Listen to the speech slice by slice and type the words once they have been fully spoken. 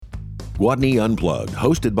Gwatney Unplugged,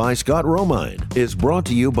 hosted by Scott Romine, is brought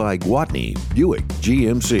to you by Gwatney Buick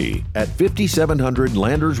GMC at 5700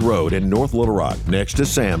 Landers Road in North Little Rock, next to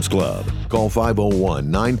Sam's Club. Call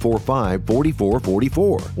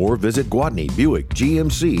 501-945-4444 or visit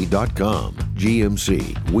GwatneyBuickGMC.com.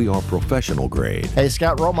 GMC, we are professional grade. Hey,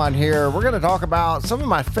 Scott Romine here. We're going to talk about some of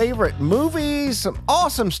my favorite movies, some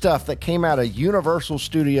awesome stuff that came out of Universal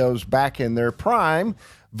Studios back in their prime.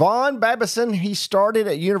 Vaughn Babasin, he started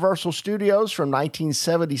at Universal Studios from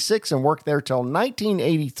 1976 and worked there till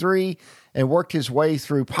 1983 and worked his way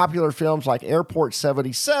through popular films like Airport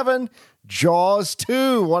 77, Jaws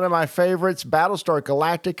 2, one of my favorites, Battlestar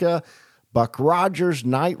Galactica, Buck Rogers,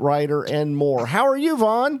 Knight Rider, and more. How are you,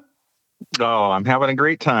 Vaughn? Oh, I'm having a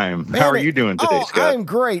great time. How are you doing today, Scott? I'm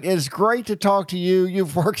great. It's great to talk to you.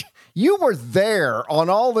 You were there on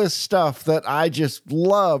all this stuff that I just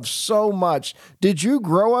love so much. Did you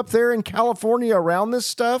grow up there in California around this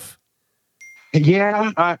stuff?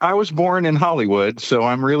 Yeah, I was born in Hollywood, so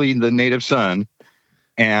I'm really the native son.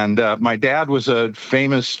 And my dad was a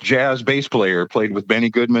famous jazz bass player, played with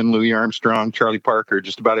Benny Goodman, Louis Armstrong, Charlie Parker,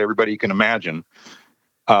 just about everybody you can imagine.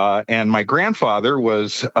 And my grandfather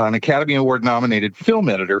was an Academy Award nominated film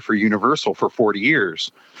editor for Universal for 40 years,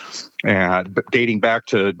 dating back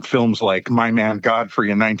to films like My Man Godfrey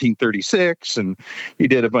in 1936. And he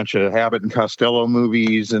did a bunch of Abbott and Costello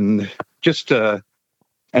movies and just an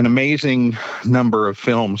amazing number of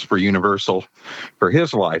films for Universal for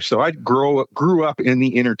his life. So I grew up in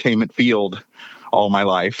the entertainment field all my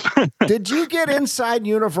life. Did you get inside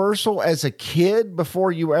Universal as a kid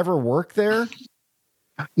before you ever worked there?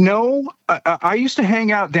 No, I used to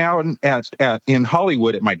hang out down in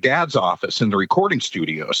Hollywood at my dad's office in the recording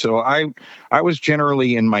studio. So I was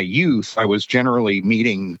generally, in my youth, I was generally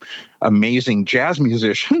meeting amazing jazz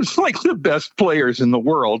musicians, like the best players in the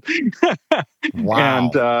world.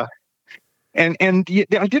 Wow. And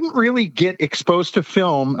I didn't really get exposed to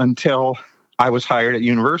film until I was hired at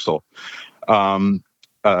Universal. I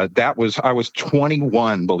was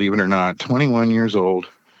 21, believe it or not, 21 years old.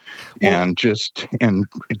 And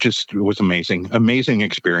it was amazing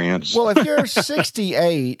experience. Well, if you're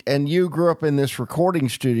 68 and you grew up in this recording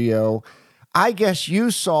studio, I guess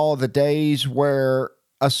you saw the days where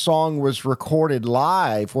a song was recorded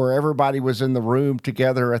live, where everybody was in the room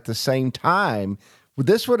together at the same time.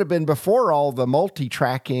 This would have been before all the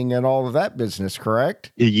multi-tracking and all of that business,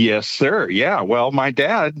 correct? Yes, sir. Yeah. Well, my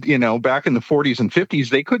dad, back in the 40s and 50s,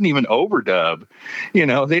 they couldn't even overdub.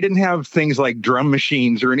 They didn't have things like drum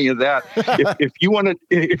machines or any of that. if you wanted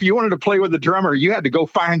to play with a drummer, you had to go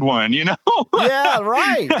find one, Yeah,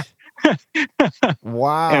 right.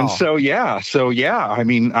 Wow. And so, yeah. I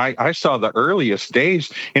mean, I saw the earliest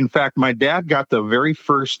days. In fact, my dad got the very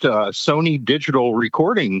first Sony digital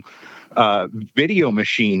recording video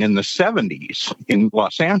machine in the 70s in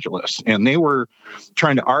Los Angeles. And they were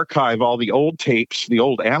trying to archive all the old tapes, the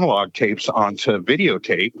old analog tapes onto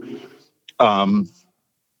videotape. And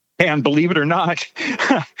believe it or not,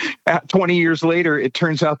 20 years later, it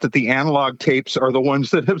turns out that the analog tapes are the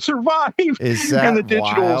ones that have survived. Is that and the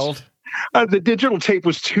wild? The digital tape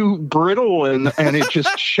was too brittle and it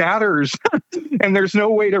just shatters and there's no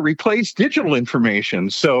way to replace digital information.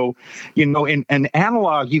 So, in an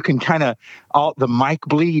analog, you can kind of, the mic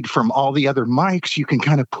bleed from all the other mics, you can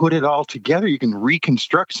kind of put it all together. You can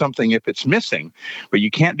reconstruct something if it's missing, but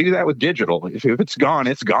you can't do that with digital. If it's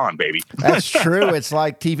gone, baby. That's true. It's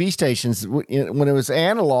like TV stations. When it was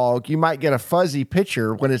analog, you might get a fuzzy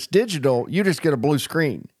picture. When it's digital, you just get a blue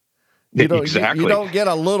screen. Exactly. You don't get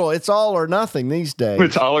a little. It's all or nothing these days.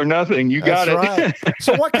 It's all or nothing. You got it. Right.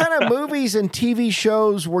 So what kind of movies and TV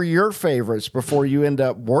shows were your favorites before you end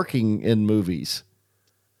up working in movies?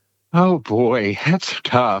 Oh, boy, that's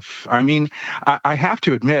tough. I mean, I have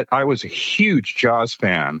to admit, I was a huge Jaws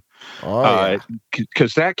fan.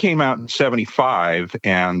 Because that came out in 75,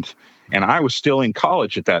 and I was still in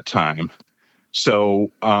college at that time.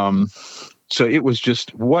 So it was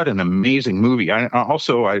just, what an amazing movie. I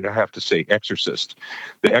have to say Exorcist.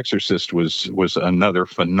 The Exorcist was another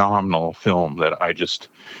phenomenal film that I just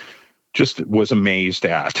was amazed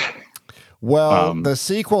at. Well, the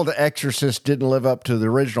sequel to Exorcist didn't live up to the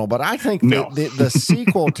original, but I think the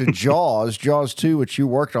sequel to Jaws 2, which you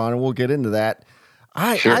worked on, and we'll get into that,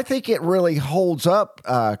 I think it really holds up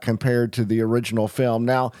compared to the original film.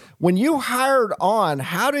 Now, when you hired on,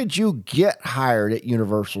 how did you get hired at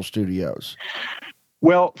Universal Studios?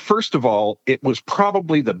 Well, first of all, it was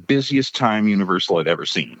probably the busiest time Universal had ever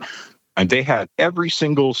seen. And they had every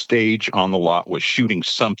single stage on the lot was shooting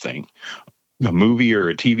something. a movie or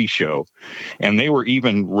a TV show. And they were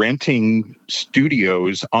even renting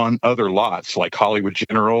studios on other lots like Hollywood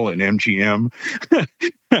General and MGM.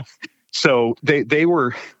 So they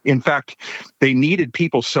were, in fact, they needed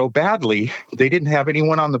people so badly, they didn't have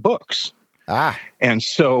anyone on the books. And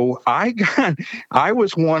so I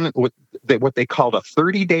was one with what they called a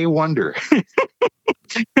 30-day wonder.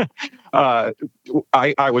 I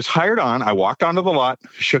was hired on. I walked onto the lot,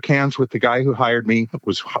 shook hands with the guy who hired me,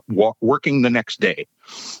 was working the next day.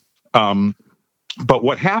 But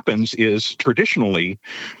what happens is traditionally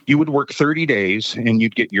you would work 30 days and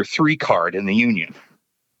you'd get your 3 card in the union.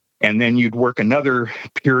 And then you'd work another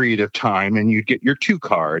period of time and you'd get your 2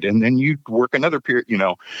 card. And then you'd work another period,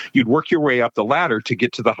 you'd work your way up the ladder to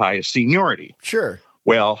get to the highest seniority. Sure.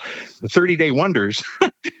 Well, the 30-day wonders,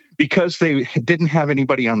 because they didn't have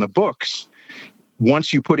anybody on the books,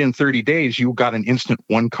 once you put in 30 days, you got an instant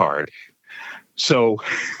 1 card. So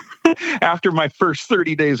after my first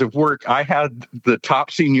 30 days of work, I had the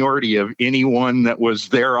top seniority of anyone that was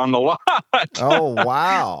there on the lot. Oh,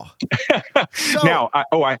 wow. Now,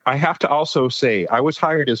 I have to also say, I was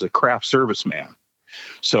hired as a craft serviceman.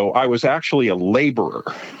 So I was actually a laborer.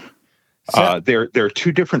 There are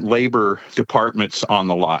 2 different labor departments on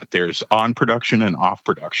the lot. There's on production and off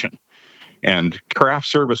production. And craft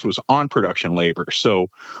service was on production labor. So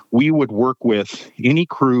we would work with any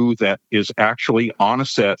crew that is actually on a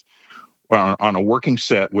set, on a working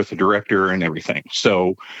set with the director and everything.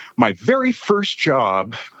 So my very first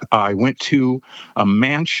job, I went to a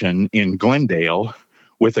mansion in Glendale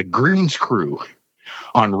with a greens crew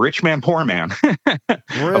on Rich Man, Poor Man,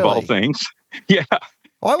 Really? of all things. Yeah.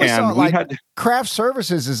 Well, I always thought like craft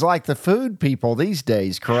services is like the food people these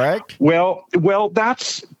days, correct? Well,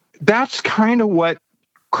 that's kind of what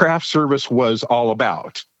craft service was all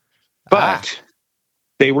about. But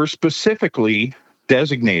they were specifically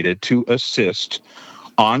designated to assist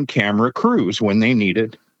on-camera crews when they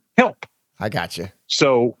needed help. I got you.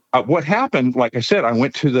 So what happened, like I said, I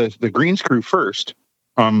went to the greens crew first.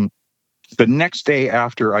 The next day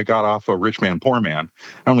after I got off of Rich Man, Poor Man,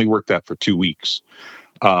 I only worked that for 2 weeks.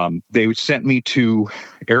 They sent me to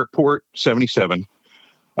Airport 77,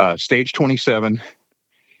 Stage 27,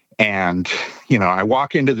 and I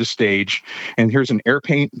walk into the stage, and here's an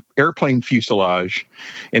airplane fuselage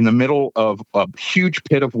in the middle of a huge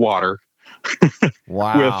pit of water.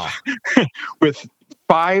 Wow! with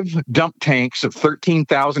 5 dump tanks of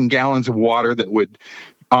 13,000 gallons of water that would,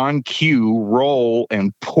 on cue, roll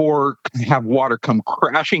and have water come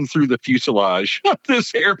crashing through the fuselage of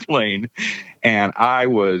this airplane. And I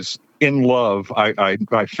was in love. I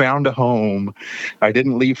found a home. I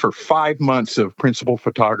didn't leave for 5 months of principal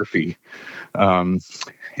photography.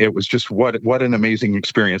 It was just what an amazing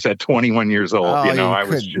experience at 21 years old. You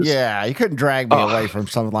couldn't drag me away from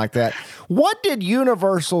something like that. What did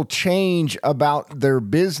Universal change about their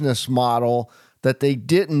business model that they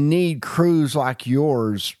didn't need crews like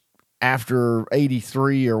yours after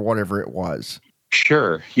 83 or whatever it was?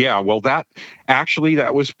 Sure. Yeah. Well, that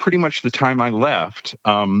was pretty much the time I left.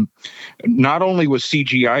 Not only was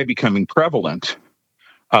CGI becoming prevalent,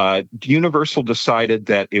 Universal decided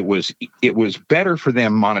that it was better for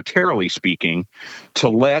them, monetarily speaking, to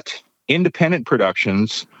let independent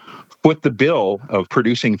productions foot the bill of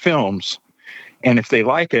producing films. And if they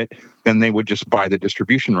like it, then they would just buy the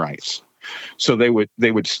distribution rights. So they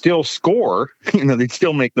would still score, they'd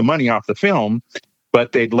still make the money off the film,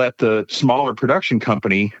 but they'd let the smaller production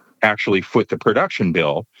company actually foot the production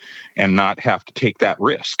bill and not have to take that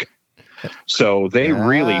risk. So they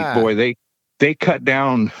really, they cut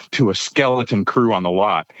down to a skeleton crew on the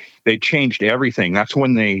lot. They changed everything. That's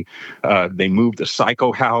when they moved the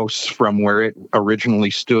Psycho House from where it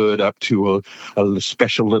originally stood up to a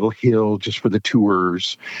special little hill just for the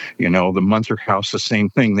tours. The Munzer House, the same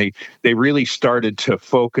thing. They really started to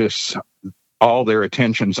focus all their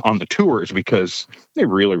attentions on the tours because they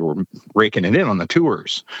really were raking it in on the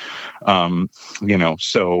tours. And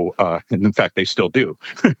in fact, they still do.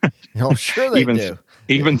 Oh, sure they do.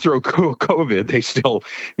 Even through COVID, they still,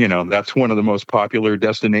 that's one of the most popular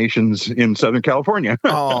destinations in Southern California.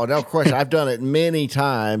 Oh, no question. I've done it many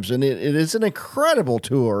times, and it is an incredible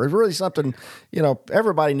tour. It's really something,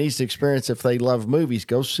 everybody needs to experience if they love movies.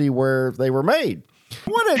 Go see where they were made. I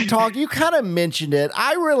want to talk, you kind of mentioned it.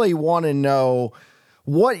 I really want to know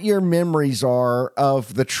what your memories are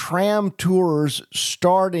of the tram tours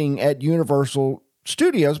starting at Universal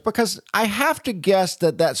Studios, because I have to guess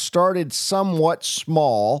that started somewhat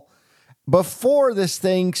small before this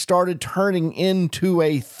thing started turning into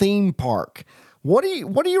a theme park. What do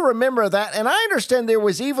you remember of that? And I understand there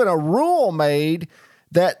was even a rule made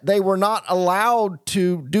that they were not allowed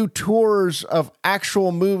to do tours of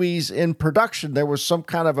actual movies in production. There was some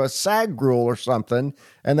kind of a SAG rule or something,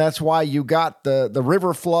 and that's why you got the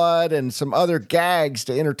river flood and some other gags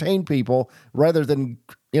to entertain people rather than,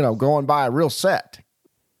 going by a real set.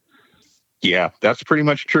 Yeah, that's pretty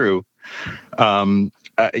much true.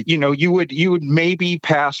 You would maybe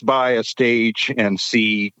pass by a stage and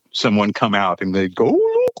see someone come out and they'd go, "Oh,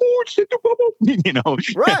 look, it's in the bubble,"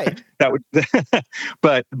 Right. That would,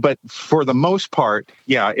 but for the most part,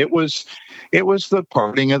 yeah, it was the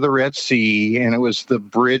parting of the Red Sea, and it was the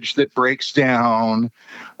bridge that breaks down.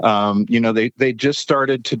 They just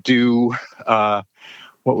started to do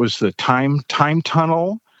what was the time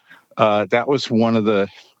tunnel. That was one of the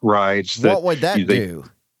rides. What would that do?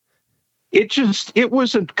 It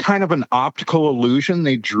was a kind of an optical illusion.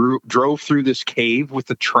 They drove through this cave with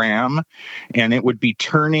the tram, and it would be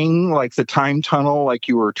turning like the time tunnel, like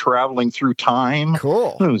you were traveling through time.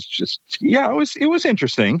 Cool. It was just, it was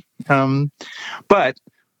interesting. But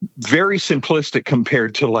very simplistic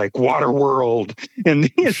compared to like Waterworld and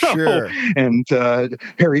Sure. and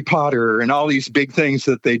Harry Potter and all these big things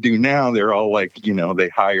that they do now. They're all like, they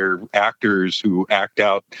hire actors who act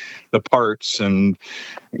out the parts, and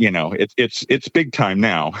it's big time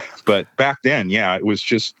now. But back then, it was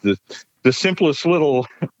just the simplest little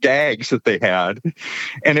gags that they had,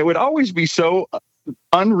 and it would always be so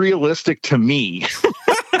unrealistic to me.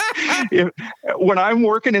 When I'm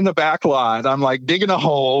working in the back lot, I'm like digging a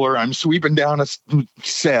hole, or I'm sweeping down a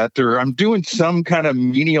set, or I'm doing some kind of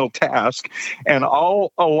menial task, and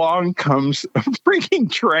all along comes a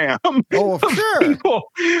freaking tram. Oh, sure.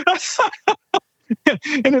 People.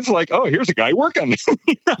 And it's like, oh, here's a guy working.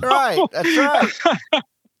 Right, that's right.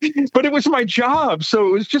 But it was my job, so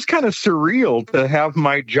it was just kind of surreal to have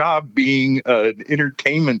my job being an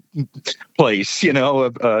entertainment place,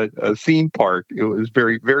 a theme park. It was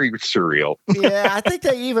very, very surreal. Yeah, I think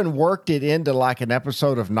they even worked it into like an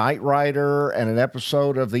episode of Knight Rider and an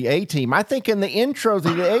episode of the A-Team. I think in the intro to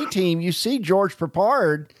the A-Team, you see George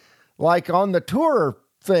Peppard like on the tour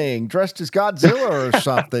thing, dressed as Godzilla or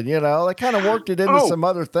something. They kind of worked it into some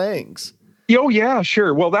other things. Oh, yeah,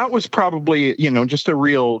 sure. Well, that was probably, just a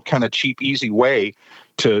real kind of cheap, easy way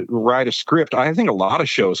to write a script. I think a lot of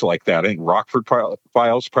shows like that. I think Rockford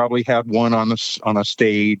Files probably had one on a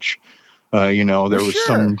stage. There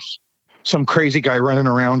was some crazy guy running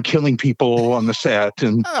around killing people on the set,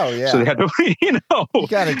 and so they had to, you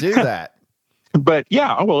got to do that. But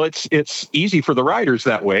yeah, well, it's easy for the writers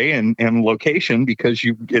that way, and location, because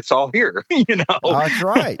it's all here, That's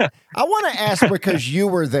right. I want to ask, because you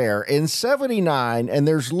were there in '79, and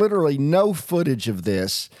there's literally no footage of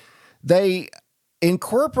this. They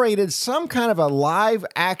incorporated some kind of a live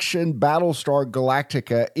action Battlestar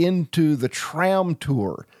Galactica into the tram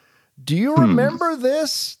tour. Do you remember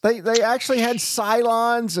this? They actually had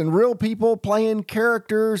Cylons and real people playing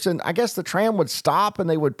characters, and I guess the tram would stop and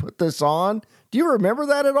they would put this on. Do you remember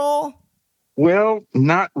that at all? Well,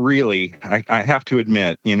 not really. I have to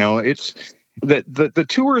admit, it's the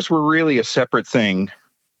tours were really a separate thing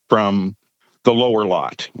from the lower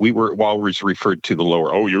lot. We were always referred to the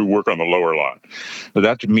lower. Oh, you work on the lower lot. But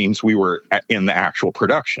that means we were in the actual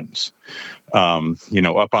productions.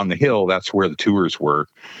 Up on the hill, that's where the tours were.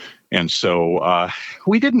 And so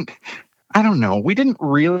we didn't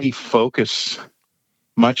really focus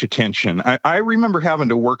much attention. I remember having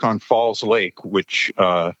to work on Falls Lake, which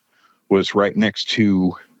was right next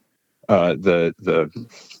to the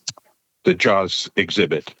Jaws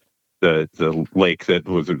exhibit, the lake that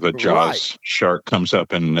was the Jaws shark comes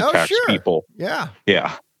up and attacks people. Yeah.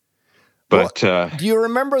 But do you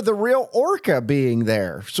remember the real orca being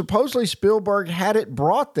there? Supposedly Spielberg had it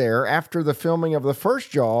brought there after the filming of the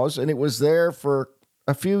first Jaws, and it was there for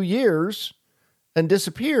a few years and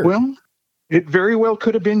disappeared. Well, it very well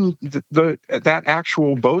could have been that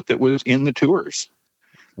actual boat that was in the tours.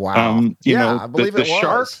 Wow. I believe it was.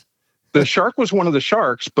 Shark. The shark was one of the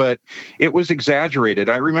sharks, but it was exaggerated.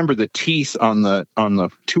 I remember the teeth on the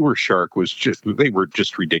tour shark they were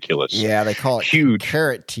just ridiculous. Yeah, they call it huge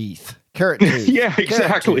carrot teeth. Carrot teeth. Yeah,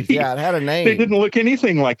 exactly. Yeah, it had a name. They didn't look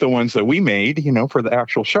anything like the ones that we made, for the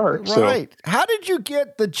actual shark. Right. So. How did you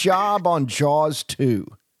get the job on Jaws 2?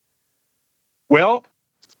 Well,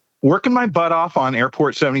 working my butt off on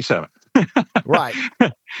Airport 77. Right.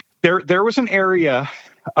 There was an area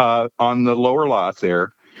on the lower lot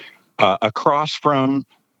there across from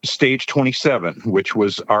Stage 27, which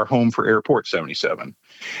was our home for Airport 77.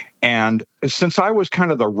 And since I was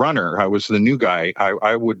kind of the runner, I was the new guy,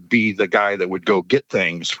 I would be the guy that would go get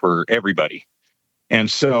things for everybody. And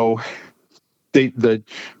so the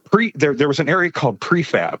there was an area called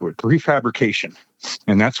prefab, or prefabrication,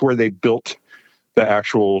 and that's where they built the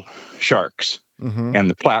actual sharks and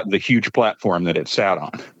the huge platform that it sat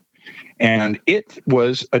on. And it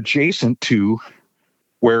was adjacent to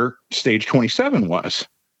where Stage 27 was.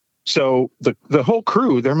 So the whole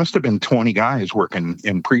crew, there must have been 20 guys working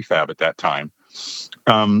in prefab at that time.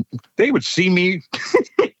 They would see me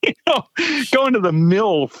going to the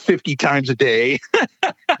mill 50 times a day.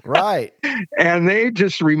 Right. And they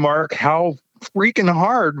just remark how freaking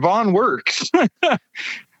hard Vaughn works.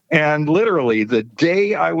 And literally the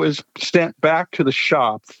day I was sent back to the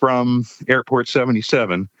shop from Airport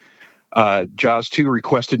 77, Jaws 2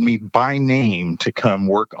 requested me by name to come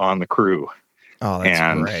work on the crew. Oh,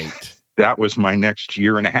 that's great. That was my next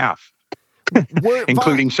year and a half,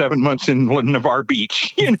 including 7 months in Navarre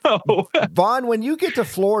Beach, Vaughn, when you get to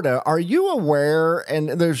Florida, are you aware, and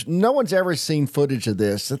there's no one's ever seen footage of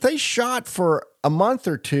this, that they shot for a month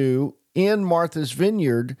or two in Martha's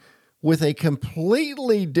Vineyard with a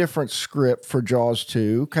completely different script for Jaws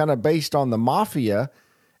 2, kind of based on the Mafia.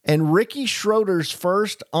 And Ricky Schroeder's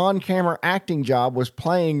first on-camera acting job was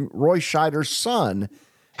playing Roy Scheider's son.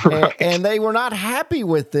 Right. And they were not happy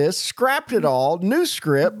with this, scrapped it all, new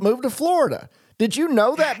script, moved to Florida. Did you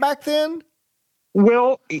know that back then?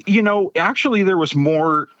 Well, actually there was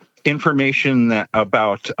more information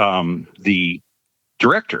about the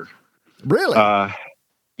director. Really?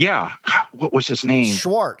 Yeah. What was his name?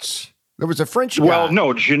 Schwartz. There was a French guy. Well,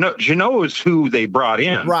 no, Jeannot is who they brought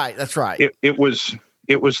in. Right, that's right. It was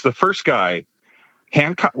the first guy.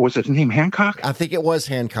 Hancock, was his name Hancock? I think it was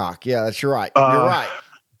Hancock. Yeah, that's right. You're right.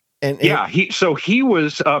 And he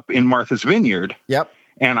was up in Martha's Vineyard. Yep.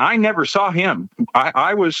 And I never saw him.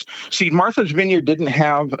 Martha's Vineyard didn't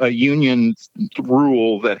have a union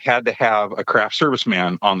rule that had to have a craft service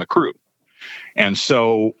man on the crew. And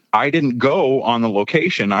so I didn't go on the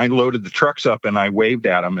location. I loaded the trucks up and I waved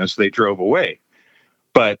at them as they drove away.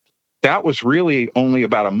 But that was really only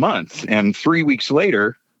about a month. And 3 weeks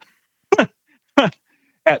later,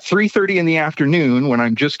 at 3:30 in the afternoon, when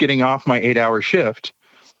I'm just getting off my 8-hour shift,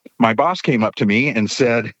 my boss came up to me and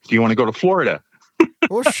said, "Do you want to go to Florida?"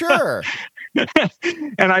 Well, sure.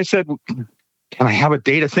 And I said, "Can I have a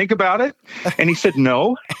day to think about it?" And he said,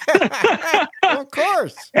 "No." Of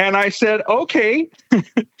course. And I said, "Okay."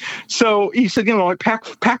 So he said,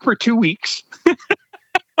 pack for 2 weeks.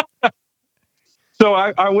 So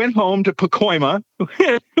I went home to Pacoima,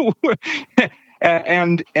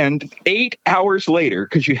 and 8 hours later,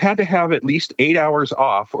 because you had to have at least 8 hours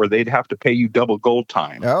off, or they'd have to pay you double gold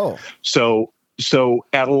time. Oh, so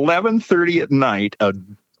at 11:30 at night, a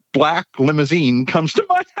black limousine comes to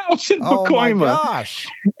my house in Pacoima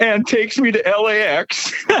and takes me to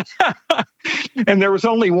LAX. And there was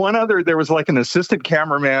only one other. There was like an assistant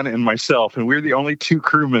cameraman and myself, and we were the only two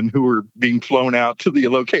crewmen who were being flown out to the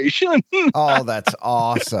location. Oh, that's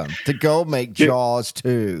awesome. To go make Jaws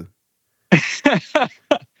 2.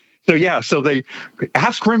 So they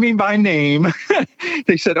asked for me by name.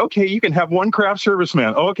 They said, "Okay, you can have one craft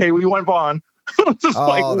serviceman." "Okay, we want Vaughn." Just that's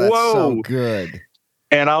whoa. So good.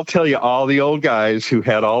 And I'll tell you, all the old guys who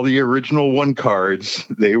had all the original one cards,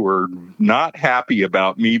 they were not happy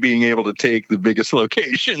about me being able to take the biggest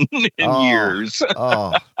location in years.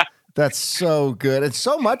 That's so good. And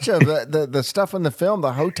so much of the stuff in the film,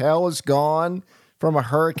 the hotel is gone from a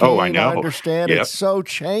hurricane. Oh, I know. I understand. Yep. It's so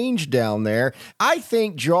changed down there. I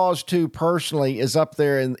think Jaws 2 personally is up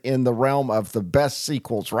there in the realm of the best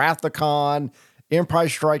sequels. Wrath of Khan, Empire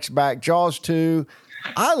Strikes Back, Jaws 2.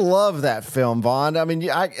 I love that film, Vaughn. I mean,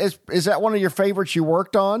 is that one of your favorites you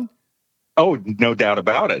worked on? Oh, no doubt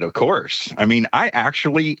about it. Of course. I mean, I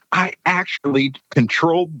actually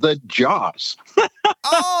controlled the jaws.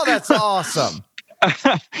 Oh, that's awesome.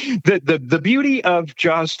 The beauty of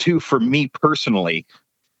Jaws 2 for me personally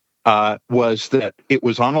was that it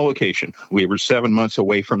was on a location. We were 7 months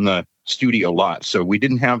away from the studio lot, so we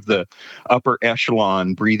didn't have the upper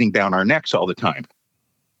echelon breathing down our necks all the time.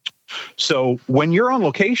 So when you're on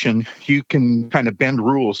location, you can kind of bend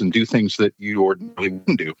rules and do things that you ordinarily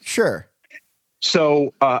wouldn't do. Sure.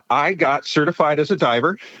 So I got certified as a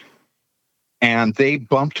diver, and they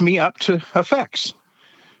bumped me up to effects.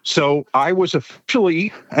 So I was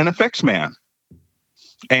officially an effects man.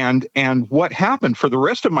 And what happened for the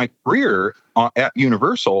rest of my career at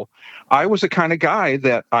Universal, I was the kind of guy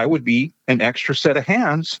that I would be an extra set of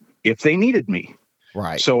hands if they needed me.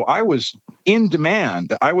 Right. So I was in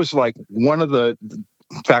demand. I was like one of the,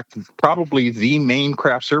 in fact, probably the main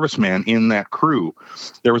craft service man in that crew.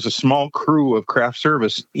 There was a small crew of craft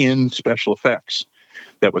service in special effects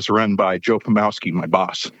that was run by Joe Pomowski, my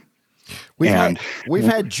boss. And we've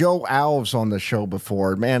had Joe Alves on the show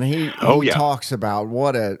before. Man, he talks about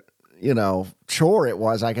what a chore it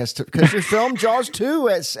was, I guess, because you filmed Jaws 2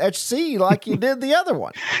 at sea like you did the other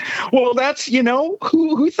one. Well, that's,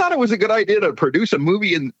 who thought it was a good idea to produce a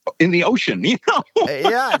movie in the ocean,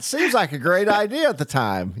 Yeah, it seems like a great idea at the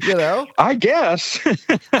time, I guess.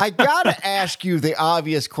 I got to ask you the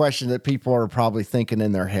obvious question that people are probably thinking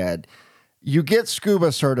in their head. You get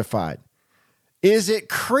scuba certified. Is it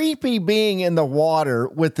creepy being in the water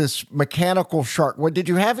with this mechanical shark? Did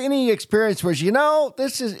you have any experience where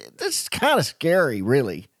this is kind of scary,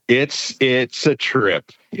 really? It's a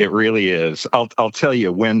trip. It really is. I'll tell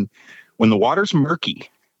you, when the water's murky,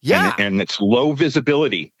 and it's low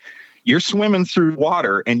visibility, you're swimming through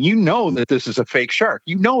water and you know that this is a fake shark.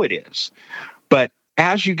 You know it is. But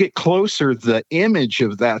as you get closer, the image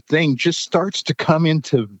of that thing just starts to come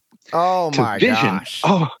into my vision. Gosh.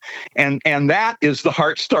 Oh, and that is the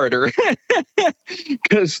heart starter.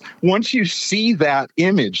 Because once you see that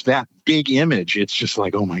image, that big image, it's just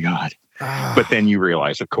like, oh my God. But then you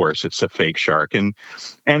realize, of course, it's a fake shark. And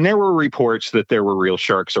there were reports that there were real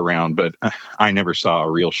sharks around, but I never saw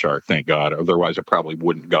a real shark, thank God. Otherwise, I probably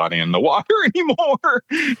wouldn't got in the water anymore.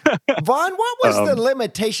 Vaughn, what was the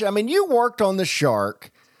limitation? I mean, you worked on the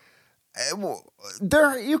shark.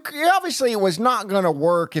 Obviously it was not going to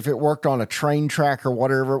work if it worked on a train track or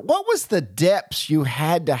whatever. What was the depths you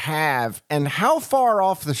had to have, and how far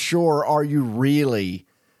off the shore are you really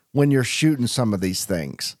when you're shooting some of these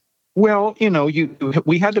things? Well,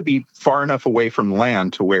 we had to be far enough away from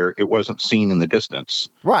land to where it wasn't seen in the distance.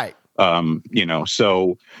 Right.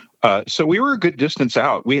 So we were a good distance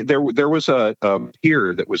out. There was a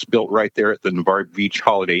pier that was built right there at the Navarre Beach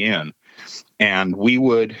Holiday Inn, and we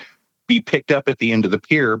would be picked up at the end of the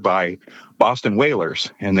pier by Boston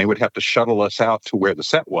whalers, and they would have to shuttle us out to where the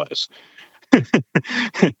set was. Right.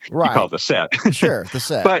 You call it the set. Sure, the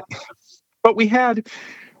set. But we had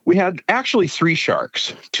actually 3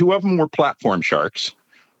 sharks. 2 of them were platform sharks,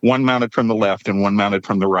 one mounted from the left and one mounted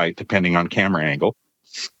from the right, depending on camera angle.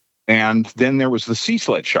 And then there was the sea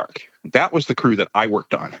sled shark. That was the crew that I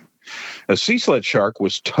worked on. A sea sled shark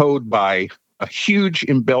was towed by a huge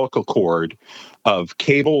umbilical cord of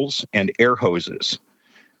cables and air hoses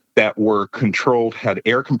that were controlled, had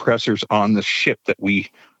air compressors on the ship that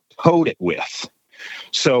we towed it with.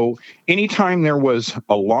 So anytime there was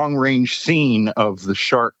a long range scene of the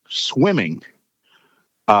shark swimming,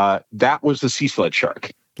 that was the sea sled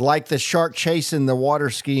shark. Like the shark chasing the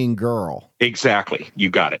water skiing girl. Exactly.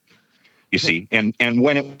 You got it. You see, and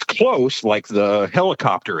when it was close, like the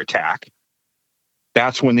helicopter attack,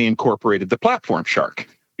 that's when they incorporated the platform shark,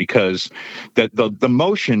 because the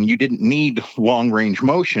motion, you didn't need long range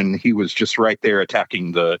motion. He was just right there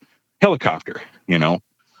attacking the helicopter, Yeah,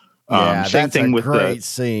 same that's thing a with great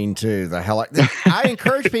scene too. I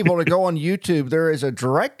encourage people to go on YouTube. There is a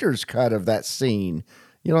director's cut of that scene.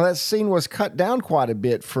 That scene was cut down quite a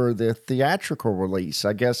bit for the theatrical release,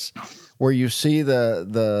 I guess, where you see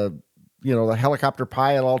the helicopter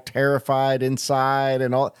pilot all terrified inside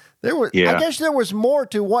and all. I guess there was more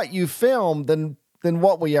to what you filmed than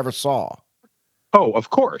what we ever saw. Oh,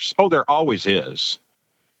 of course. Oh, there always is.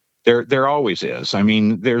 There always is. I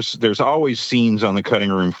mean, there's always scenes on the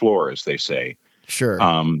cutting room floor, as they say. Sure.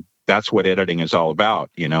 That's what editing is all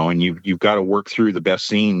about, and you've got to work through the best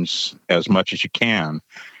scenes as much as you can.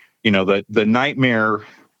 The nightmare,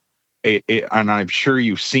 and I'm sure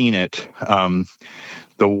you've seen it.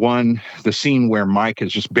 The scene where Mike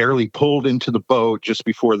is just barely pulled into the boat just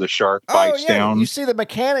before the shark bites down. You see the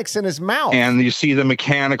mechanics in his mouth. And you see the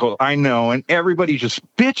mechanical, I know, and everybody just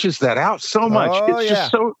bitches that out so much.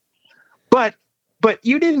 Just so, but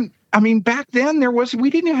you didn't, back then we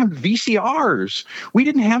didn't have VCRs. We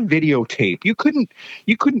didn't have videotape. You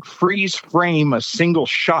couldn't freeze frame a single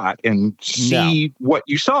shot and see what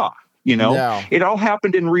you saw, No. It all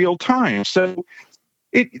happened in real time. So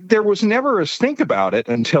there was never a stink about it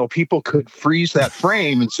until people could freeze that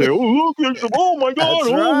frame and say, "Oh, look, oh my God, That's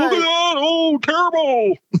oh, right. look at that, oh,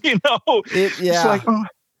 terrible." It's like, oh.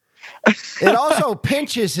 It also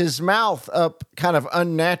pinches his mouth up kind of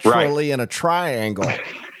unnaturally in a triangle.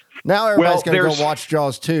 Now everybody's going to go watch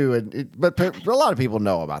Jaws 2, but a lot of people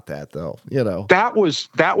know about that, though. That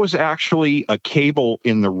was actually a cable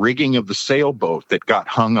in the rigging of the sailboat that got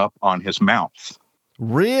hung up on his mouth.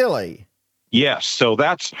 Really? Yes, so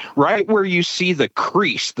that's right where you see the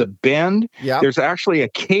crease, the bend. Yep. There's actually a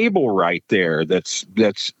cable right there that's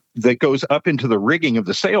that goes up into the rigging of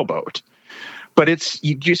the sailboat. But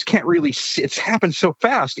you just can't really see. It's happened so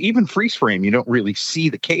fast. Even freeze frame, you don't really see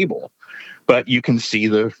the cable, but you can see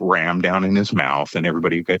the ram down in his mouth, and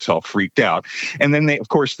everybody gets all freaked out. And then of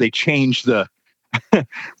course, they change the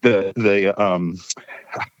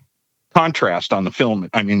contrast on the film.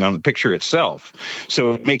 I mean, on the picture itself,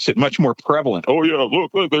 so it makes it much more prevalent. Oh yeah,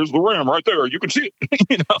 look, there's the ram right there. You can see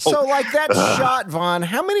it. So, like that shot, Vaughn.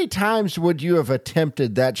 How many times would you have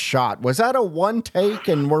attempted that shot? Was that a one take,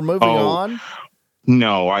 and we're moving on?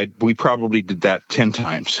 No, we probably did that 10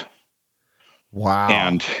 times. Wow.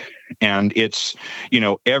 And it's,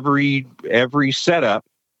 every setup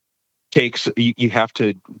takes, you have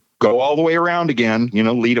to go all the way around again,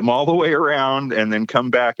 lead him all the way around and then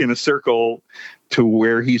come back in a circle to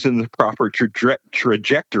where he's in the proper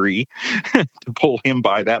trajectory to pull him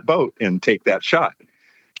by that boat and take that shot.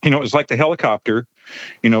 It was like the helicopter.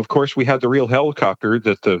 Of course, we had the real helicopter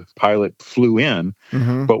that the pilot flew in,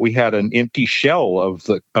 but we had an empty shell of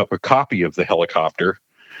a copy of the helicopter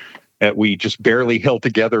that we just barely held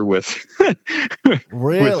together with,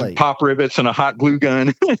 with pop rivets and a hot glue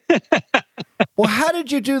gun. Well, how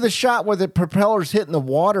did you do the shot with the propellers hitting the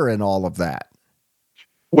water and all of that?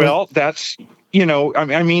 Well, that's,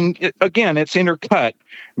 again, it's intercut.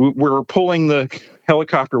 We're pulling the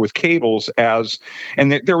helicopter with cables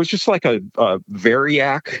and there was just like a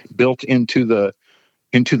variac built into the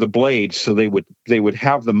blades, so they would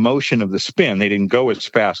have the motion of the spin. They didn't go as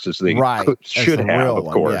fast as they should have, of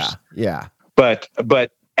course. Yeah. But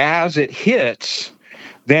as it hits,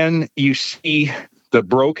 then you see the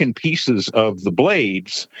broken pieces of the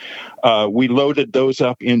blades. We loaded those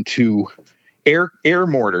up into air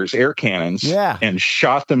mortars, air cannons, and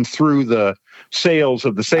shot them through the sails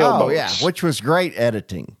of the sailboats. Oh, yeah, which was great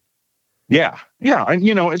editing. Yeah. And,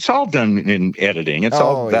 it's all done in editing.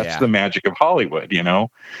 That's the magic of Hollywood,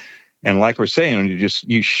 And like we're saying,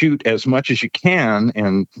 you shoot as much as you can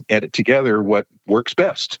and edit together what works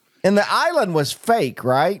best. And the island was fake,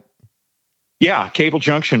 right? Yeah, Cable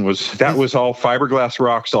Junction was all fiberglass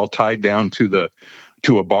rocks all tied down to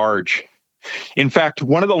a barge. In fact,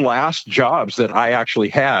 one of the last jobs that I actually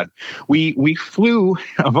had, we flew,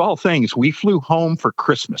 of all things, we flew home for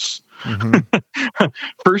Christmas. Mm-hmm.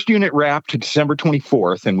 First unit wrapped December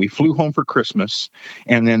 24th, and we flew home for Christmas.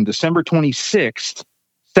 And then December 26th,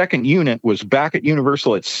 second unit was back at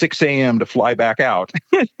Universal at 6 a.m. to fly back out.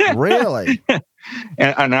 Really?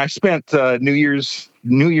 And I spent New Year's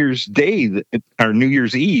Day or New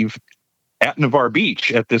Year's Eve at Navarre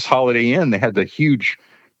Beach at this Holiday Inn. They had the huge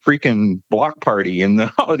freaking block party in the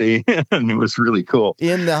Holiday Inn. It was really cool.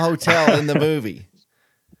 In the hotel, in the movie.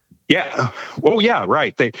 Yeah. Oh, yeah.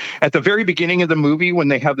 Right. They at the very beginning of the movie when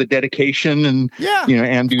they have the dedication and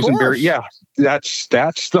Andrews and Barry. Yeah, that's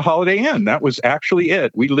the Holiday Inn. That was actually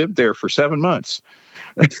it. We lived there for 7 months.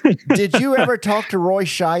 Did you ever talk to Roy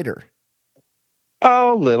Scheider?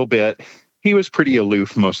 Oh, a little bit. He was pretty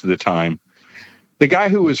aloof most of the time. The guy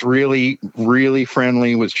who was really, really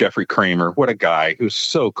friendly was Jeffrey Kramer. What a guy. He was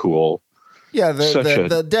so cool. Yeah,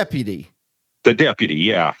 the deputy. The deputy,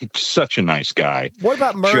 yeah. He's such a nice guy. What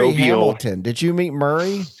about Murray Hamilton? Did you meet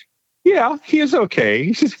Murray? Yeah, he is okay.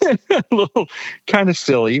 He's a little kind of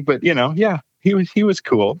silly, but he was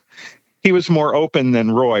cool. He was more open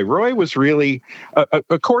than Roy. Roy was really,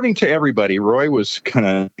 according to everybody, Roy was he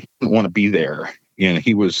didn't want to be there.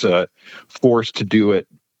 He was forced to do it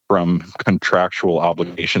from contractual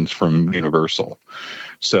obligations from Universal.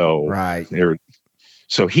 So, right.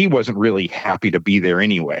 So he wasn't really happy to be there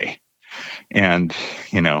anyway. And,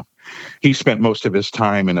 he spent most of his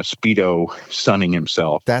time in a Speedo sunning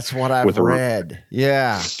himself. That's what I've read.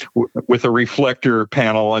 Yeah. With a reflector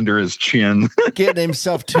panel under his chin. Getting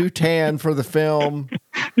himself too tan for the film.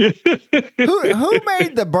 Who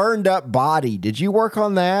made the burned up body? Did you work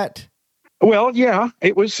on that? Well, yeah,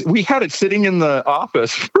 we had it sitting in the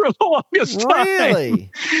office for the longest time.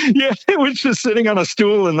 Really? Yeah, it was just sitting on a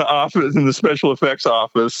stool in the office, in the special effects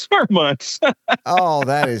office for months. Oh,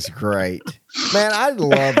 that is great. Man, I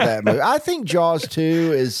love that movie. I think Jaws 2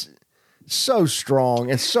 is so strong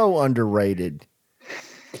and so underrated.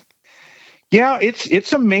 Yeah,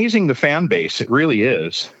 it's amazing, the fan base. It really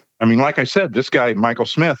is. I mean, like I said, this guy, Michael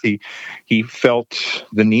Smith, he felt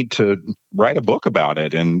the need to write a book about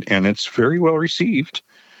it, and it's very well received.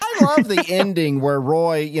 I love the ending where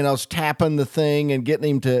Roy, is tapping the thing and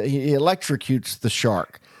getting him he electrocutes the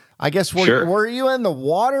shark. I guess, were you in the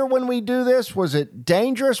water when we do this? Was it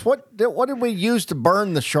dangerous? What did we use to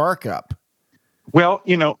burn the shark up? Well,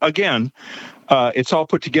 again, it's all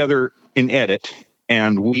put together in edit,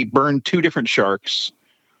 and we burned two different sharks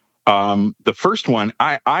The first one,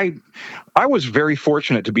 I was very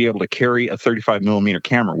fortunate to be able to carry a 35 millimeter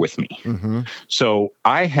camera with me. Mm-hmm. So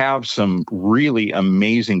I have some really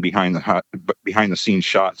amazing behind the scenes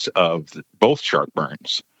shots of both shark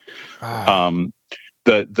burns.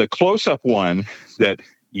 The close up one that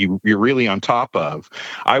you're really on top of,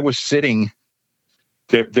 I was sitting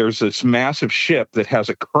there. There's this massive ship that has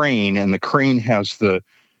a crane, and the crane has the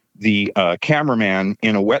cameraman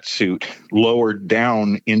in a wetsuit lowered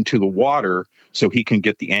down into the water so he can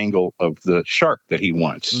get the angle of the shark that he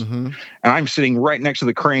wants. Mm-hmm. And I'm sitting right next to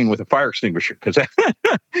the crane with a fire extinguisher because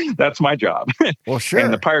that's my job. Well, sure.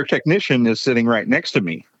 And the pyrotechnician is sitting right next to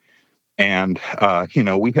me. And,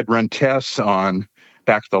 we had run tests on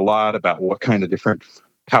back at the lot about what kind of different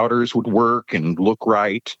powders would work and look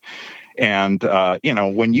right. And,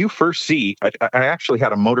 when you first see, I actually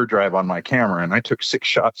had a motor drive on my camera, and I took 6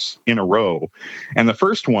 shots in a row. And the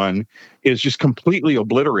first one is just completely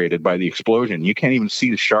obliterated by the explosion. You can't even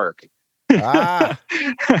see the shark. Because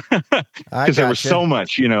there was so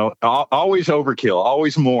much, always overkill,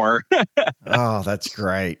 always more. Oh, that's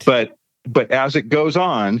great. But as it goes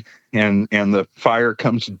on and the fire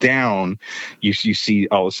comes down, you see,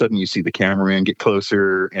 all of a sudden you see the cameraman get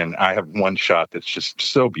closer, and I have one shot that's just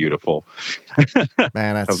so beautiful.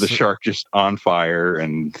 Man, of the shark just on fire,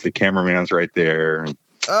 and the cameraman's right there.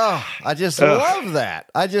 Oh, I just love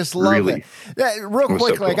that. I just love really, it. Real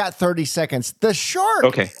quickly, so cool. I got 30 seconds. The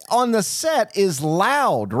shark on the set is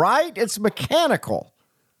loud, right? It's mechanical.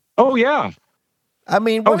 Oh, yeah. I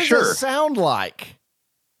mean, what does it sound like?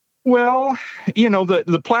 Well,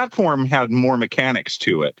 the platform had more mechanics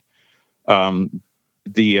to it.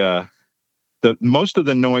 The most of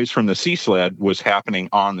the noise from the sea sled was happening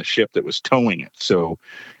on the ship that was towing it. So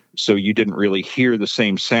you didn't really hear the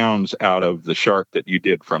same sounds out of the shark that you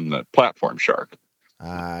did from the platform shark.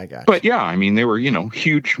 I got you. But yeah, I mean, they were,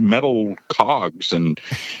 huge metal cogs and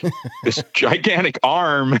this gigantic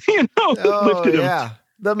arm, that lifted him.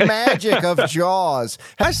 The magic of Jaws.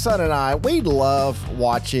 My son and I, we love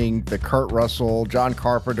watching the Kurt Russell, John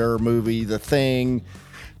Carpenter movie, The Thing,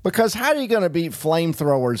 because how are you going to beat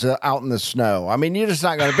flamethrowers out in the snow? I mean, you're just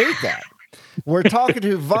not going to beat that. We're talking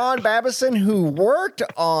to Vaughn Babasin, who worked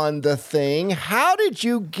on The Thing. How did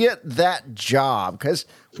you get that job? Because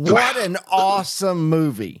what an awesome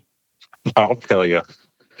movie. I'll tell you.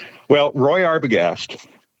 Well, Roy Arbogast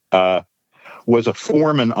was a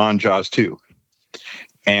foreman on Jaws 2.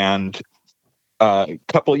 And a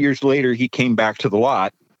couple of years later, he came back to the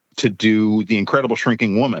lot to do The Incredible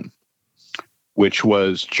Shrinking Woman, which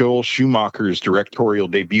was Joel Schumacher's directorial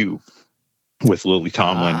debut with Lily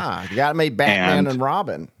Tomlin. You got to make Batman and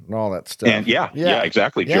Robin and all that stuff. And yeah,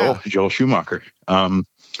 exactly. Yeah. Joel Schumacher.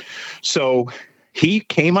 So he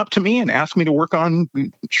came up to me and asked me to work on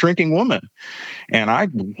Shrinking Woman. And I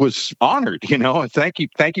was honored, thank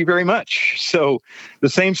you very much. So the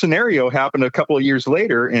same scenario happened a couple of years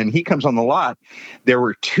later, and he comes on the lot. There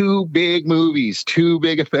were 2 big movies, 2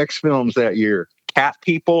 big effects films that year, Cat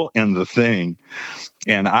People and The Thing.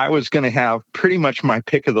 And I was going to have pretty much my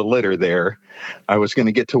pick of the litter there. I was going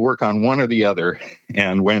to get to work on one or the other.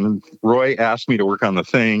 And when Roy asked me to work on The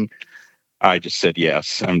Thing, I just said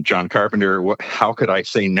yes. I'm John Carpenter. How could I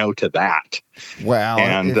say no to that? Well,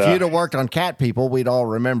 if you'd have worked on Cat People, we'd all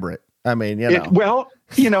remember it. I mean,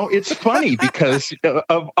 it's funny because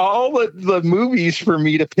of all the movies for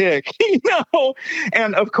me to pick,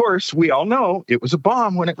 and of course we all know it was a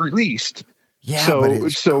bomb when it released. Yeah, but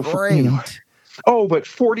it's great. But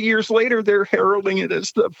 40 years later, they're heralding it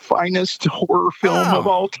as the finest horror film of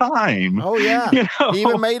all time. Oh, yeah. He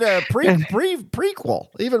even made a prequel,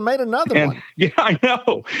 even made another one. Yeah, I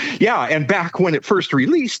know. Yeah, and back when it first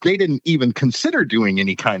released, they didn't even consider doing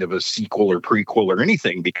any kind of a sequel or prequel or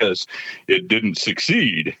anything because it didn't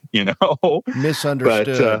succeide,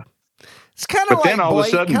 Misunderstood. It's kind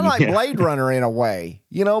of like Blade Runner in a way.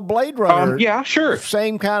 Blade Runner. Yeah, sure.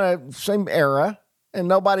 Same era, and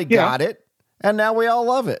nobody got it. And now we all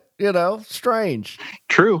love it, strange.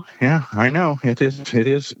 True. Yeah, I know. It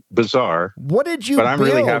is bizarre. What did you But I'm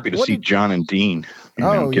really happy to see John and Dean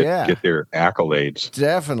get their accolades.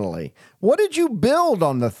 Definitely. What did you build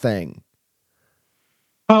on The Thing?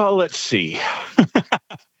 Oh, let's see.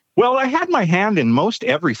 Well, I had my hand in most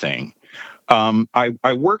everything.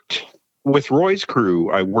 I worked with Roy's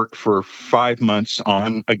crew. I worked for 5 months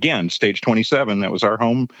on, again, Stage 27. That was our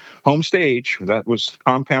home stage. That was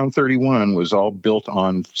Compound 31, was all built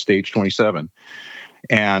on Stage 27.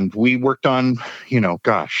 And we worked on, the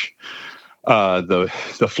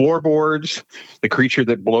floorboards, the creature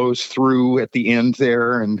that blows through at the end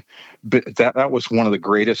there. And that was one of the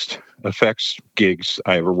greatest effects gigs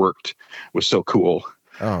I ever worked. It was so cool.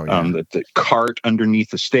 Oh, yeah. The cart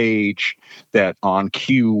underneath the stage that on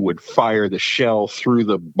cue would fire the shell through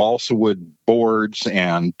the balsa wood boards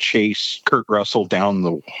and chase Kurt Russell down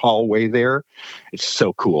the hallway there. It's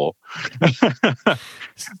so cool.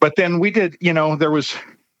 But then we did, there was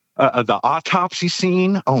the autopsy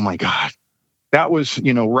scene. Oh my God. That was,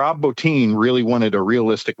 Rob Bottin really wanted a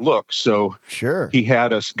realistic look. So sure, he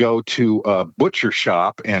had us go to a butcher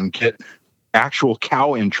shop and get actual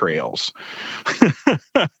cow entrails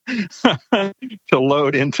to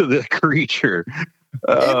load into the creature.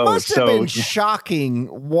 It must have been shocking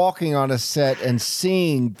walking on a set and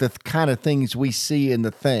seeing the kind of things we see in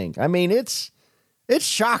The Thing. I mean, it's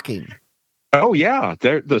shocking. Oh yeah,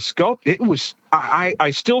 the sculpt. It was.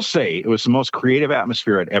 I still say it was the most creative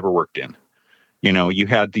atmosphere I'd ever worked in. You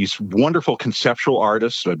had these wonderful conceptual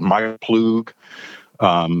artists, Michael Plug,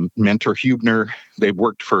 Mentor Hubner. They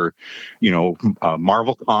worked for,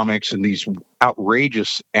 Marvel Comics and these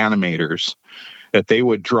outrageous animators that they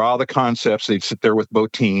would draw the concepts. They'd sit there with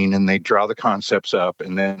Bottin and they'd draw the concepts up.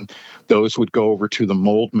 And then those would go over to the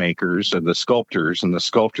mold makers and the sculptors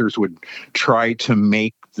would try to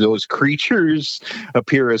make those creatures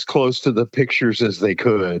appear as close to the pictures as they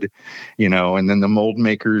could, and then the mold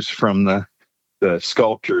makers from the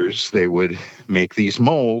sculptors, they would make these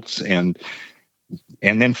molds and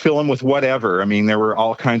then fill them with whatever. I mean, there were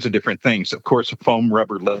all kinds of different things. Of course, foam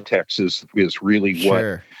rubber latex is really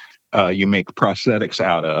sure. what you make prosthetics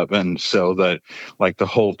out of. And so the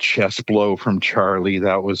whole chest blow from Charlie,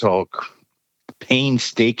 that was all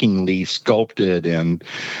painstakingly sculpted. And,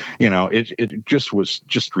 it just was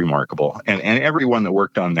just remarkable. And everyone that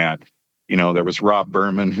worked on that, there was Rob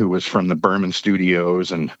Berman, who was from the Berman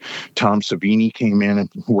Studios, and Tom Savini came in and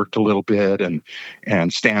worked a little bit,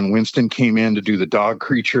 and Stan Winston came in to do the dog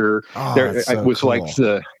creature. Oh, It was cool.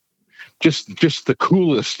 Like just the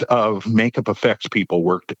coolest of makeup effects people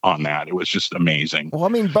worked on that. It was just amazing. Well, I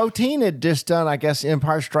mean, Bottin had just done, I guess,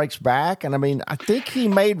 Empire Strikes Back, and I mean, I think he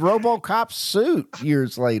made RoboCop's suit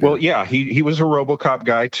years later. Well, yeah, he was a RoboCop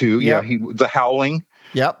guy too. Yep. Yeah, The Howling.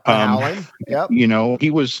 Yep, Howling. Yep.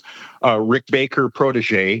 He was a Rick Baker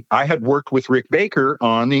protege. I had worked with Rick Baker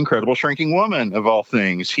on The Incredible Shrinking Woman, of all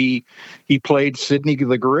things. He played Sidney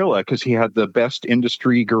the gorilla because he had the best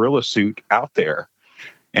industry gorilla suit out there.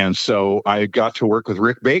 And so I got to work with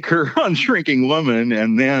Rick Baker on Shrinking Woman,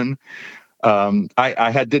 and then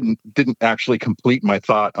I didn't actually complete my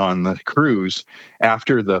thought on the cruise.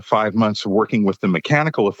 After the 5 months of working with the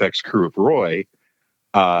mechanical effects crew of Roy,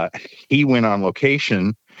 he went on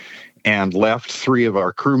location and left 3 of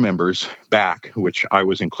our crew members back, which I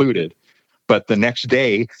was included. But the next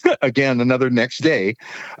day, another next day,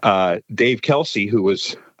 Dave Kelsey, who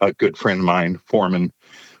was a good friend of mine, foreman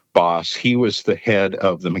boss, he was the head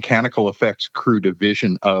of the mechanical effects crew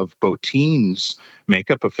division of Bottin's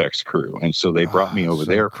makeup effects crew. And so they brought me over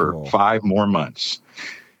there for 5 more months.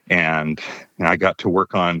 And I got to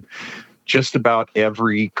work on just about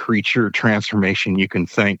every creature transformation you can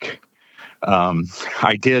think.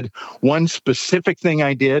 I did one specific thing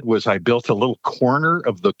I did was I built a little corner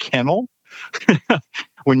of the kennel.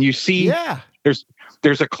 When you see,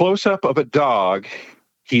 there's a close up of a dog.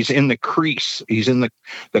 He's in the crease. He's in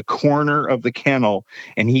the corner of the kennel,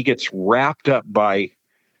 and he gets wrapped up by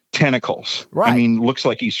tentacles. Right. I mean, looks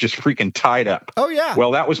like he's just freaking tied up. Oh yeah.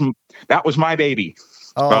 Well, that was my baby.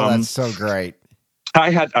 Oh, that's so great.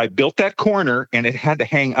 I built that corner, and it had to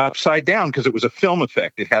hang upside down because it was a film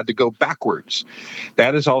effect. It had to go backwards.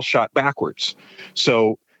 That is all shot backwards.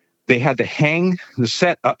 So they had to hang the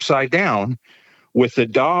set upside down with the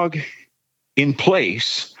dog in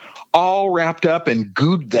place, all wrapped up and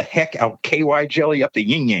gooed the heck out KY jelly up the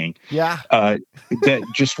yin yang. Yeah. That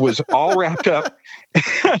just was all wrapped up.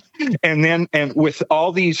 and with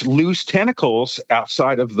all these loose tentacles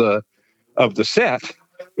outside of the set,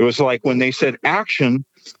 it was like when they said action,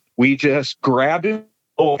 we just grabbed it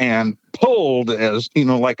and pulled as,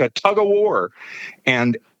 like a tug of war.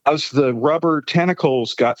 And as the rubber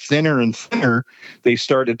tentacles got thinner and thinner, they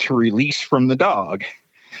started to release from the dog.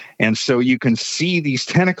 And so you can see these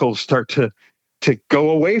tentacles start to go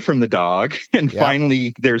away from the dog, and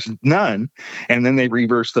finally there's none. And then they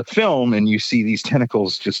reverse the film, and you see these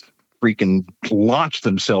tentacles just freaking launch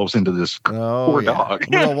themselves into this poor dog. I'm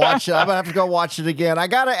gonna watch it. I'm gonna have to go watch it again. I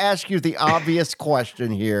gotta ask you the obvious question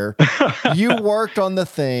here. You worked on The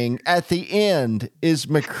Thing. At the end, is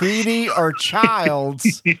McCready or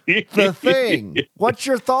Childs The Thing? What's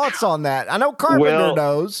your thoughts on that? I know Carpenter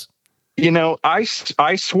knows. I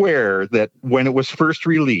swear that when it was first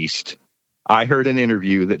released, I heard an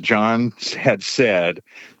interview that John had said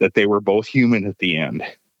that they were both human at the end.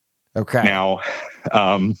 Okay. Now,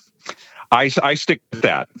 I stick with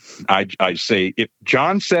that. I say if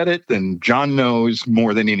John said it, then John knows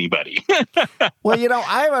more than anybody. Well,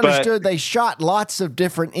 I've understood they shot lots of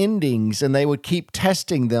different endings and they would keep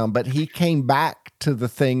testing them, but he came back to the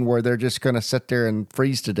thing where they're just going to sit there and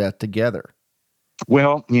freeze to death together.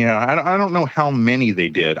 Well, yeah, I don't know how many they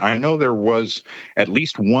did. I know there was at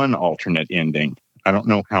least one alternate ending. I don't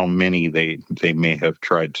know how many they may have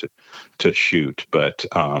tried to shoot, but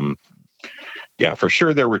yeah, for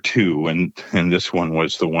sure there were two, and this one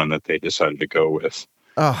was the one that they decided to go with.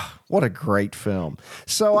 Oh, what a great film.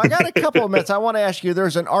 So I got a couple of minutes. I want to ask you,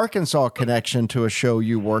 there's an Arkansas connection to a show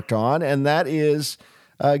you worked on, and that is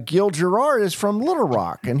Gil Gerard is from Little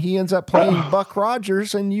Rock, and he ends up playing Buck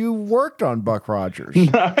Rogers, and you worked on Buck Rogers.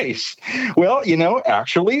 Nice. Well,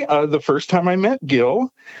 actually, the first time I met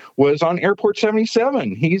Gil was on Airport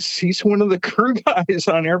 77. He's one of the crew guys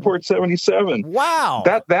on Airport 77. Wow.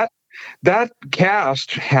 That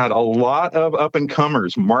cast had a lot of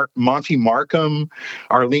up-and-comers. Monty Markham,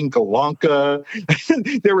 Arlene Galanka.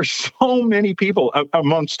 There were so many people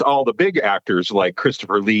amongst all the big actors like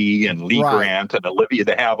Christopher Lee and Lee Grant and Olivia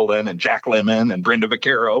de Havilland and Jack Lemmon and Brenda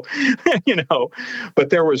Vaccaro, But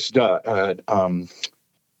there was,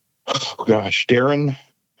 Darren,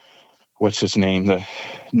 what's his name? The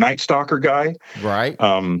Night Stalker guy. Right.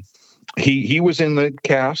 He was in the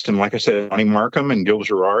cast, and like I said, Monty Markham and Gil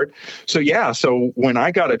Gerard. So when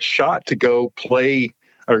I got a shot to go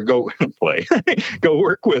go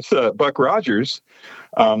work with Buck Rogers,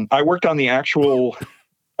 I worked on the actual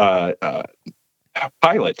pilot,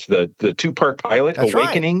 the 2-part pilot, That's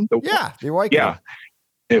Awakening. Right. The Awakening. Yeah,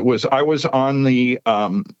 I was on the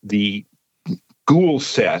Ghoul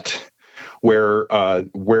set where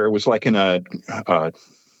it was like in a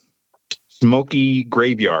smoky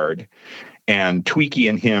graveyard, and Tweaky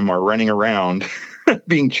and him are running around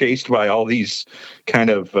being chased by all these kind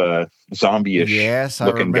of zombie-ish yes,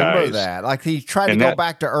 looking guys. I remember that. Like he tried to go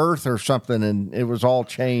back to Earth or something, and it was all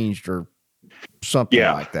changed or something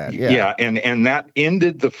like that. Yeah. And that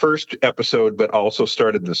ended the first episode, but also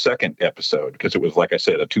started the second episode because it was, like I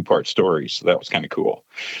said, a 2-part story. So that was kind of cool.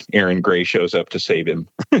 Aaron Gray shows up to save him.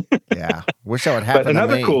 Yeah. Wish that would happen. But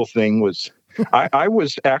another cool thing was I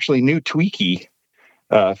was actually knew Tweaky,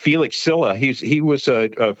 Felix Silla. He was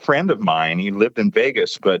a friend of mine. He lived in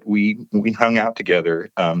Vegas, but we hung out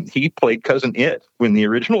together. He played Cousin It in the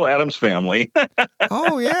original Addams Family.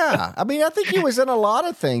 Oh yeah, I mean, I think he was in a lot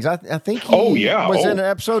of things. I think he was in an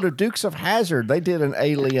episode of Dukes of Hazzard. They did an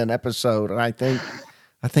Alien episode, and I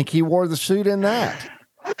think he wore the suit in that.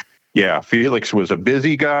 Yeah, Felix was a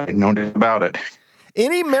busy guy. No doubt about it.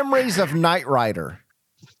 Any memories of Knight Rider?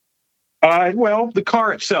 Well, the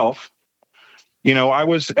car itself. I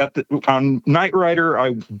was on Knight Rider.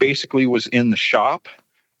 I basically was in the shop.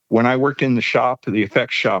 When I worked in the shop, the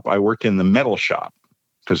effects shop, I worked in the metal shop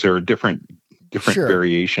because there are different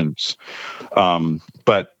variations.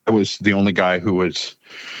 But I was the only guy who was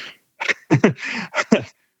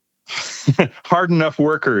hard enough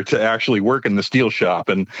worker to actually work in the steel shop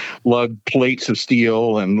and lug plates of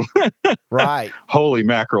steel and right. Holy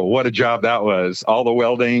mackerel, what a job that was. All the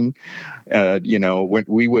welding, when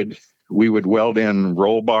we would weld in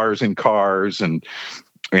roll bars in cars and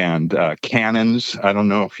cannons. I don't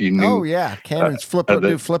know if you knew. Oh yeah, cannons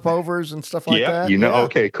do flip overs and stuff like that. Yeah,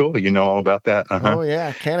 okay, cool. You know all about that. Uh-huh. Oh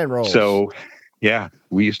yeah, cannon rolls. So yeah,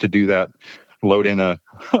 we used to do that. Load in a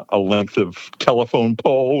length of telephone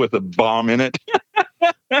pole with a bomb in it.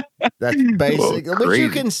 That's basic, which you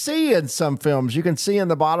can see in some films. You can see in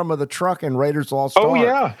the bottom of the truck in Raiders Lost Ark. Oh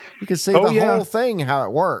yeah, you can see the whole thing, how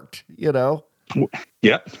it worked.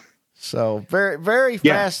 Yeah. So very, very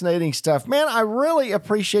fascinating stuff, man. I really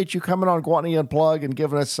appreciate you coming on Gwatney Unplugged and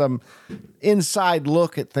giving us some inside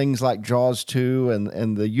look at things like Jaws 2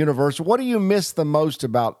 and the universe. What do you miss the most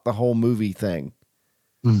about the whole movie thing?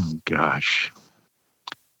 Gosh.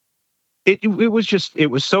 It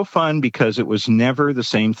was so fun because it was never the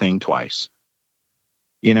same thing twice.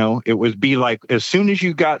 It would be like, as soon as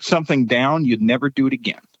you got something down, you'd never do it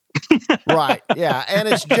again. Right. Yeah. And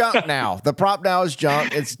it's junk now. The prop now is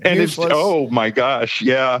junk. It's useless. Oh my gosh.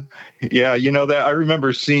 Yeah. Yeah. That I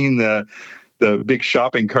remember seeing the big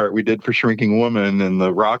shopping cart we did for Shrinking Woman and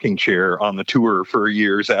the rocking chair on the tour for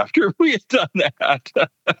years after we had done that.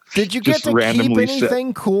 Did you get to keep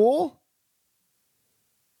anything cool?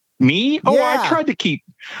 Me? Oh, I tried to keep.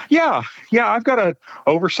 Yeah. I've got an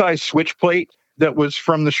oversized switch plate that was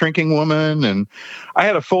from the Shrinking Woman, and I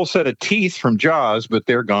had a full set of teeth from Jaws, but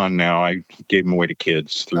they're gone now. I gave them away to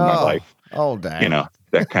kids through my life. Oh, dang.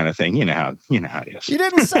 that kind of thing. You know how it is. You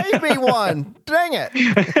didn't save me one. Dang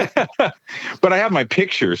it. But I have my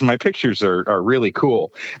pictures. My pictures are really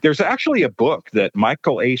cool. There's actually a book that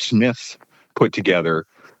Michael A. Smith put together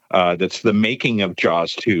that's the making of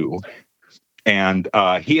Jaws 2. And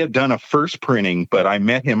he had done a first printing, but I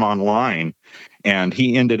met him online, and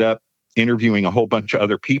he ended up interviewing a whole bunch of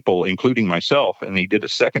other people, including myself, and he did a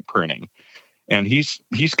second printing. And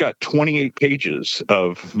he's got 28 pages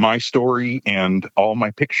of my story and all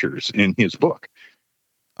my pictures in his book.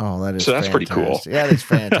 Oh, that is so that's fantastic. Pretty cool. Yeah, that is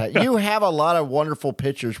fantastic. You have a lot of wonderful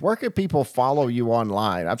pictures. Where can people follow you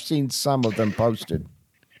online? I've seen some of them posted.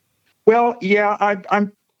 Well, yeah,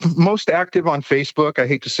 I'm most active on Facebook. I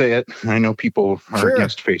hate to say it. I know people are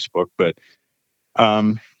against Facebook, but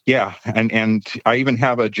yeah, and I even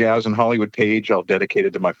have a Jazz in Hollywood page. I'll dedicate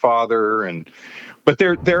it to my father, but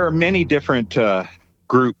there are many different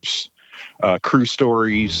groups, crew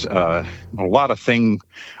stories, a lot of thing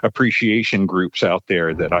appreciation groups out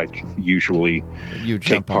there that I usually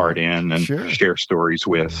take part in and share stories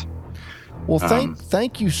with. Well,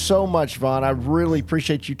 thank you so much, Vaughn. I really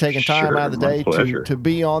appreciate you taking time out of the day to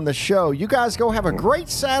be on the show. You guys go have a great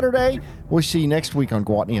Saturday. We'll see you next week on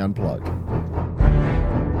Gwatney Unplugged.